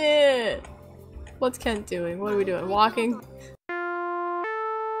it. Yeah. What's Kent doing? What are we doing? Walking?